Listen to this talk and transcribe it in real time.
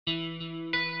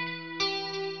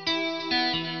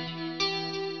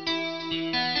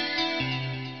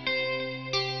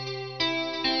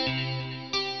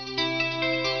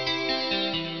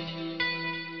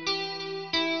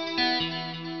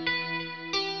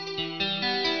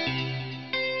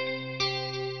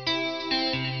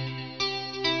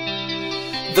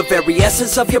The very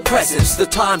essence of your presence, the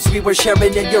times we were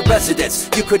sharing in your residence.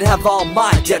 You could have all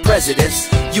my dead presidents.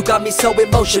 You got me so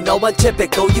emotional,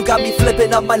 untypical. You got me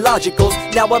flipping up my logicals.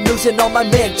 Now I'm losing all my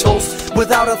mentals.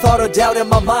 Without a thought or doubt in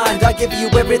my mind, I give you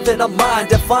everything of mine.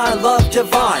 Divine love,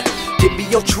 divine. Give me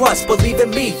your trust, believe in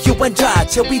me, you and I,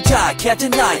 till we die, can't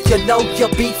deny, you know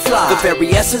you'll be fly. The very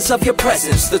essence of your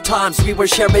presence, the times we were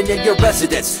sharing in your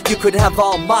residence. You could have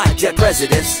all my dead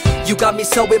presidents. You got me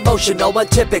so emotional,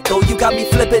 untypical. You got me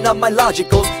flipping up my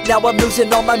logicals. Now I'm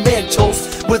losing all my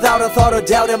mentals. Without a thought or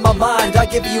doubt in my mind, I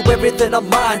give you everything of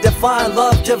mine. Divine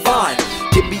love, divine.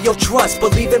 Give me your trust,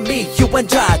 believe in me, you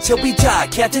and I, till we die,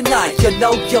 can't deny, you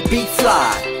know you'll be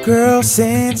fly. Girl,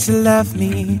 since you left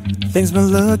me, things been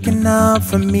looking up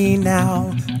for me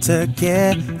now.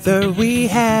 Together we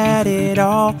had it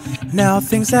all. Now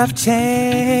things have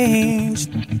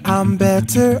changed. I'm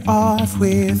better off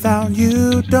without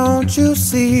you, don't you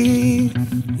see?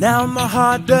 Now my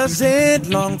heart doesn't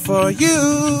long for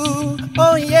you.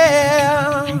 Oh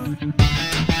yeah.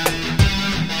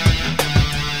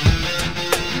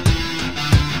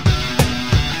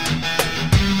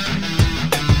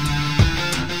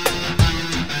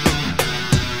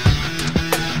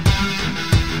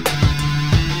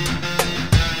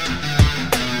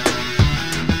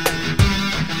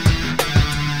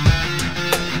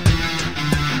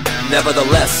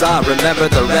 Nevertheless, I remember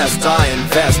the rest. I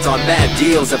invest on mad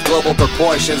deals of global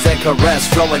proportions and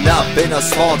caress. Growing up in a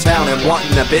small town and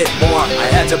wanting a bit more, I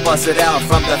had to bust it out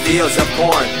from the fields of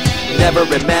corn. Never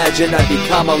imagined I'd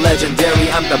become a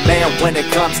legendary. I'm the man when it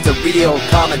comes to real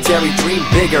commentary. Dream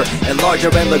bigger and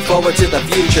larger and look forward to the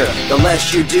future. The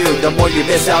less you do, the more you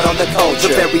miss out on the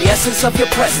culture. The very essence of your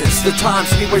presence, the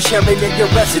times we were sharing in your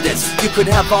residence. You could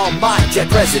have all my dead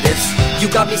presidents.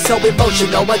 You got me so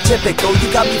emotional, untypical.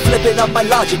 You got me flipping up my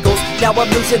logicals. Now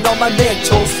I'm losing all my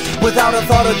mentals. Without a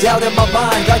thought or doubt in my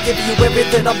mind, I give you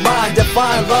everything of mine.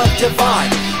 Divine love,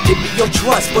 divine. Give me your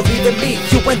trust, believe in me,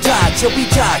 you and I, till we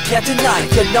die, can't deny,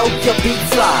 you know you'll be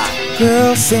fly.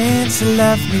 Girl, since you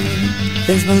left me,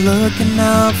 things been looking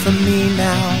up for me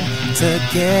now.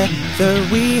 Together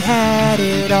we had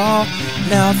it all.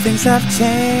 Now things have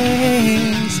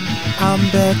changed. I'm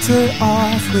better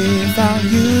off without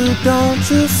you, don't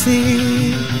you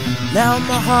see? Now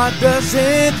my heart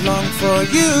doesn't long for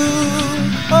you.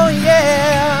 Oh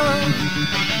yeah.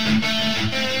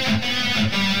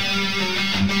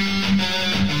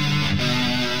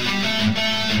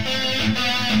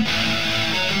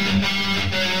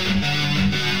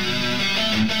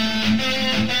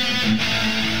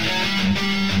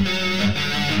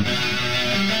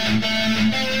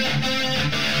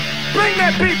 Bring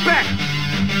that beat back!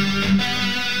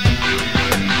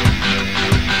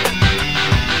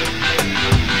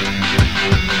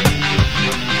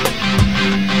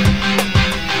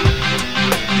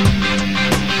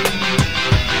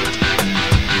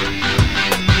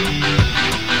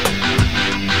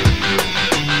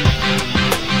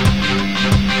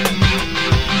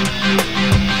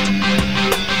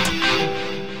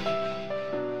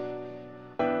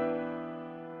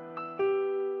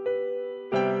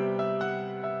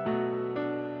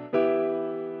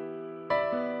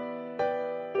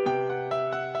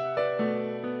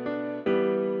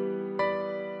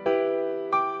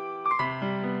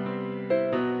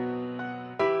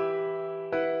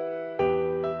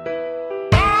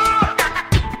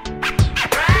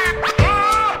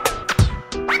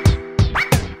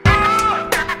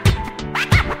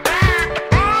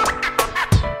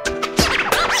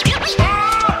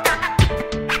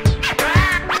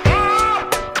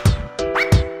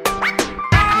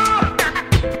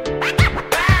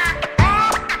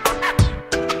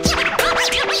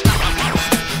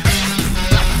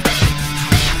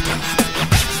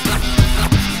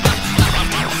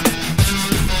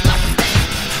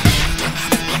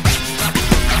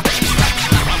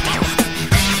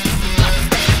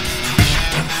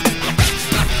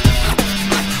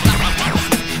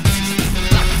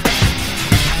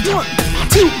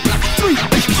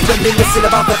 Reminiscing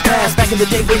about the past, back in the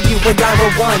day when you and I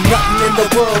were one. Nothing in the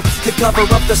world could cover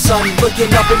up the sun.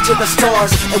 Looking up into the stars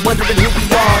and wondering who we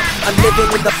are. I'm living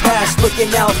in the past,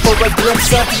 looking out for a glimpse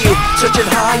of you. Searching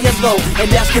high and low and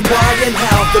asking why and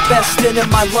how. The best stint in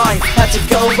my life had to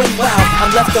go and wow. I'm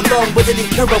left alone with an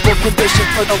incurable condition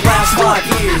for the last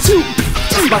 5 years. 1, 2,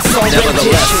 is my sole Nevertheless,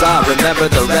 rendition. I remember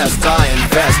the rest. I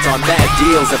invest on mad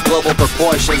deals of global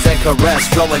proportions and caress.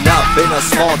 Growing up in a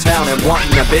small town and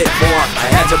wanting a bit more, I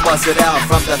had to bust it out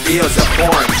from the fields of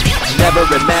corn. Never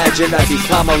imagined I'd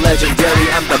become a legendary.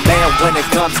 I'm the man when it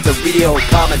comes to real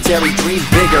commentary. Dream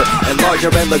bigger and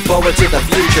larger and look forward to the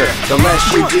future. The less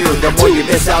you do, the more you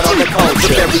miss out on the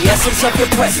culture. The very essence of your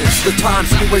presence, the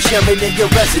times we were sharing in your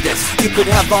residence. You could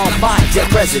have all my dead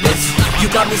presidents. You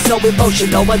got me so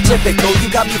emotional, untypical. You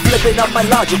got me flipping up my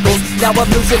logicals. Now I'm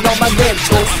losing all my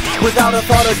mentals. Without a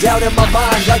thought or doubt in my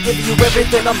mind, I give you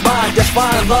everything of mine.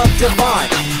 Define love divine.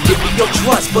 Give me your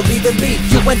trust, believe in me.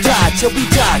 You and I till we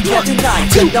die. Can't deny,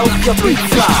 you know you'll be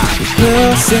fly.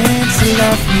 Girl, since you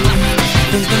left me,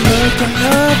 things been looking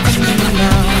up for me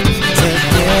now.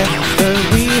 Together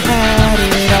we had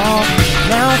it all.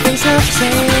 Now things have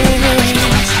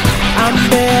changed. I'm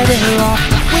better off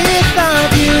without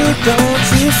you, don't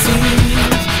you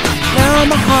see? Now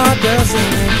my heart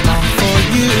doesn't long for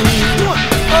you.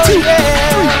 Oh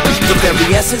yeah. The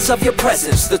very essence of your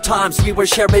presence, the times we were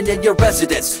sharing in your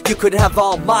residence. You could have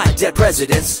all my dead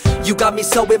presidents. You got me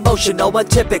so emotional,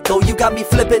 untypical. You got me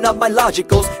flipping up my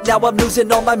logicals. Now I'm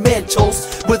losing all my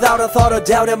mentals. Without a thought or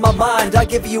doubt in my mind, I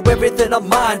give you everything of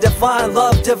mine. Define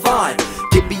love divine.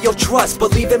 Give me your trust,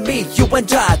 believe in me. You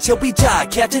and I till we die.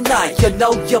 Can't deny, you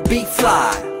know you'll be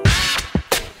fly.